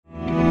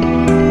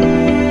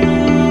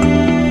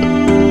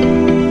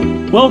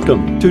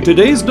Welcome to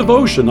today's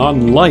devotion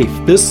on life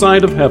this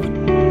side of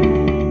heaven.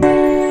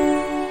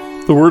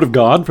 The Word of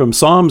God from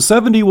Psalm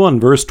 71,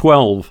 verse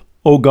 12.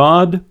 O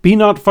God, be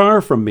not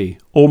far from me.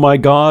 O my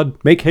God,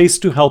 make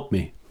haste to help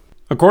me.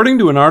 According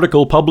to an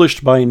article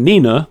published by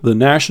NENA, the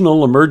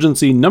National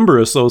Emergency Number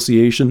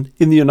Association,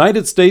 in the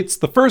United States,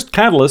 the first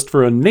catalyst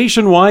for a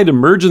nationwide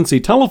emergency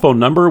telephone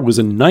number was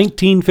in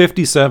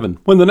 1957,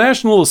 when the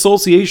National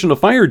Association of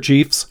Fire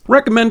Chiefs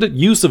recommended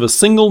use of a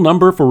single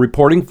number for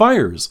reporting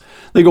fires.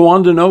 They go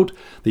on to note,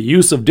 the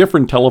use of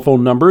different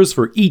telephone numbers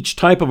for each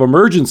type of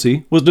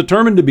emergency was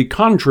determined to be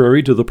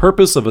contrary to the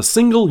purpose of a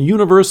single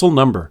universal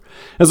number.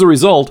 As a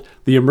result,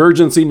 the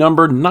emergency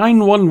number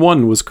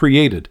 911 was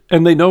created,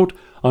 and they note,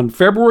 on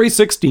February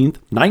 16,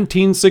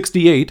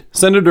 1968,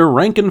 Senator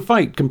Rankin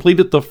Fite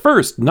completed the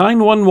first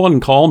 911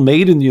 call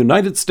made in the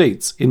United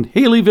States in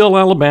Haleyville,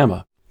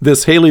 Alabama.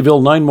 This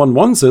Haleyville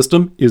 911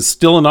 system is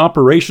still in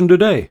operation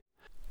today.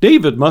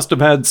 David must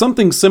have had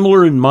something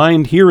similar in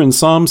mind here in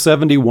Psalm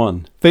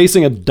 71.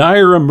 Facing a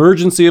dire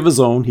emergency of his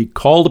own, he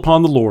called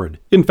upon the Lord.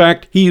 In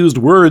fact, he used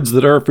words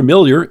that are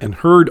familiar and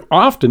heard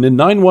often in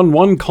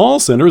 911 call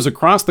centers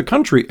across the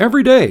country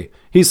every day.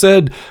 He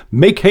said,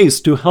 "Make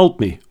haste to help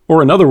me,"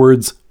 or in other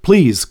words,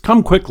 "Please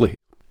come quickly."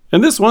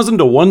 And this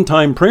wasn't a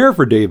one-time prayer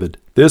for David.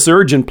 This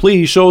urgent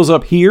plea shows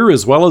up here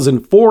as well as in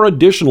 4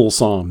 additional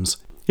psalms.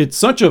 It's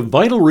such a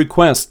vital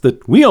request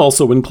that we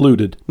also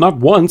included, not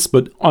once,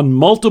 but on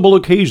multiple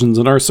occasions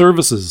in our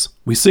services.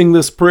 We sing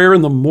this prayer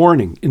in the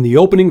morning, in the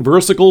opening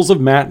versicles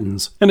of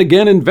Matins, and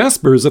again in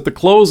Vespers at the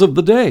close of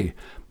the day.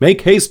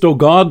 Make haste, O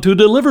God, to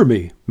deliver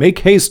me. Make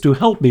haste to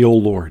help me, O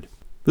Lord.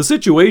 The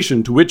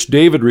situation to which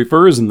David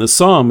refers in this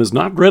psalm is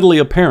not readily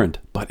apparent,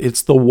 but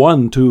it's the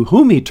one to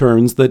whom he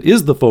turns that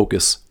is the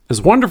focus.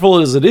 As wonderful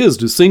as it is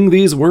to sing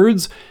these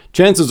words,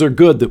 chances are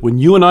good that when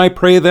you and I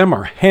pray them,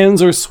 our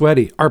hands are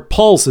sweaty, our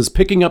pulse is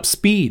picking up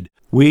speed.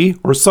 We,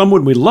 or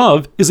someone we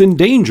love, is in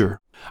danger.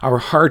 Our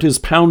heart is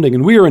pounding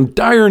and we are in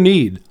dire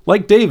need.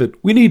 Like David,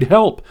 we need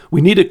help. We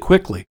need it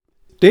quickly.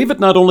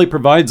 David not only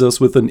provides us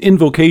with an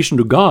invocation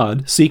to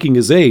God, seeking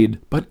His aid,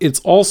 but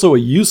it's also a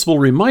useful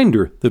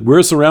reminder that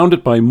we're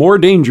surrounded by more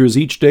dangers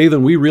each day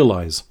than we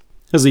realize.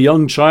 As a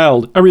young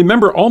child, I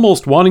remember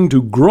almost wanting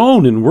to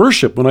groan in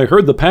worship when I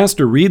heard the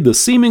pastor read the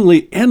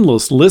seemingly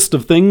endless list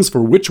of things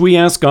for which we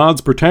ask God's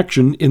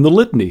protection in the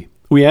litany.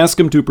 We ask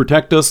Him to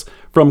protect us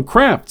from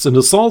crafts and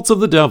assaults of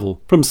the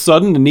devil, from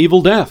sudden and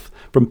evil death,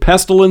 from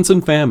pestilence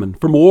and famine,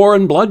 from war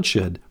and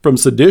bloodshed, from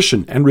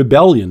sedition and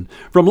rebellion,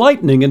 from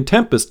lightning and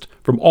tempest,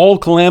 from all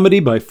calamity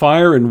by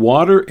fire and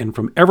water, and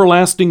from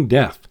everlasting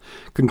death,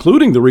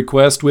 concluding the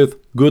request with,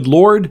 "Good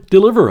Lord,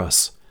 deliver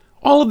us."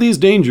 All of these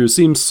dangers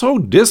seem so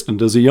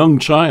distant as a young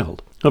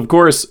child. Of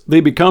course, they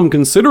become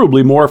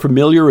considerably more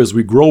familiar as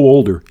we grow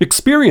older,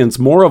 experience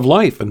more of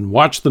life, and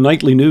watch the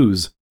nightly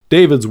news.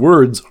 David's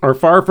words are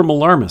far from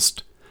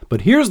alarmist.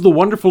 But here's the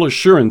wonderful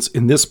assurance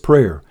in this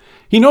prayer.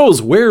 He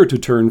knows where to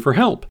turn for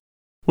help.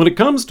 When it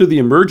comes to the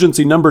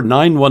emergency number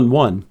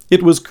 911,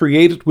 it was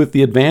created with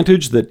the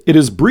advantage that it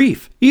is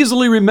brief,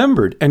 easily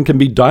remembered, and can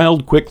be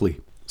dialed quickly.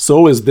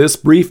 So is this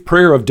brief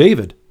prayer of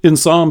David. In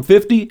Psalm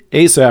 50,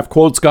 Asaph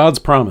quotes God's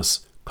promise,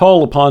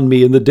 "Call upon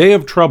me in the day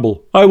of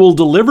trouble. I will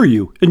deliver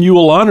you, and you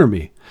will honor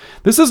me."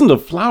 This isn't a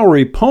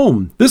flowery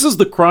poem. This is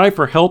the cry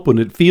for help when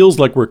it feels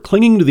like we're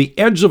clinging to the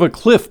edge of a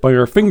cliff by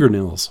our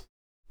fingernails.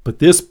 But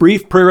this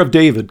brief prayer of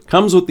David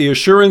comes with the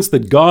assurance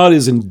that God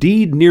is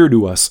indeed near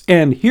to us,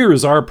 and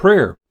here's our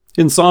prayer.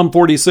 In Psalm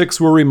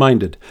 46, we're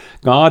reminded,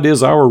 God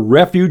is our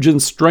refuge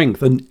and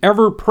strength, an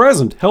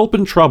ever-present help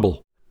in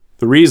trouble.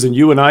 The reason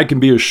you and I can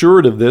be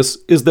assured of this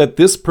is that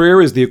this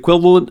prayer is the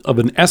equivalent of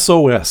an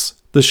SOS.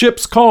 The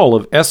ship's call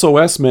of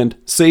SOS meant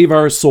save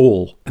our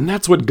soul, and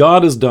that's what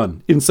God has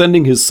done in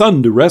sending His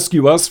Son to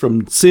rescue us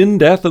from sin,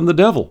 death, and the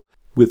devil.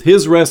 With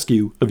His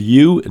rescue of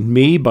you and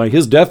me by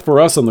His death for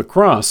us on the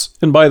cross,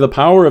 and by the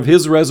power of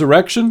His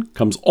resurrection,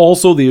 comes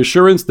also the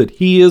assurance that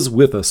He is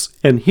with us,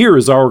 and here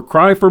is our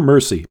cry for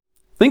mercy.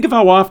 Think of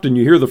how often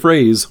you hear the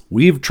phrase,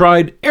 "We've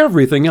tried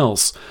everything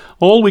else.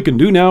 All we can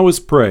do now is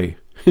pray."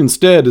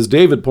 Instead, as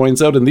David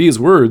points out in these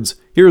words,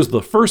 here's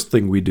the first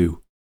thing we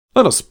do.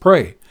 Let us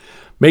pray.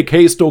 Make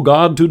haste, O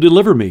God, to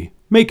deliver me.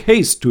 Make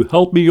haste to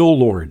help me, O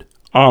Lord.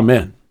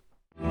 Amen.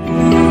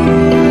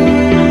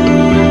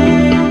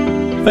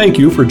 Thank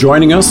you for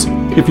joining us.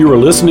 If you are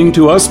listening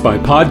to us by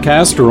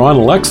podcast or on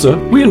Alexa,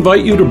 we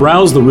invite you to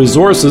browse the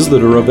resources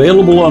that are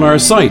available on our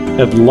site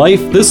at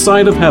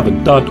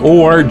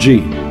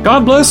lifethissideofheaven.org.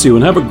 God bless you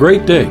and have a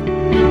great day.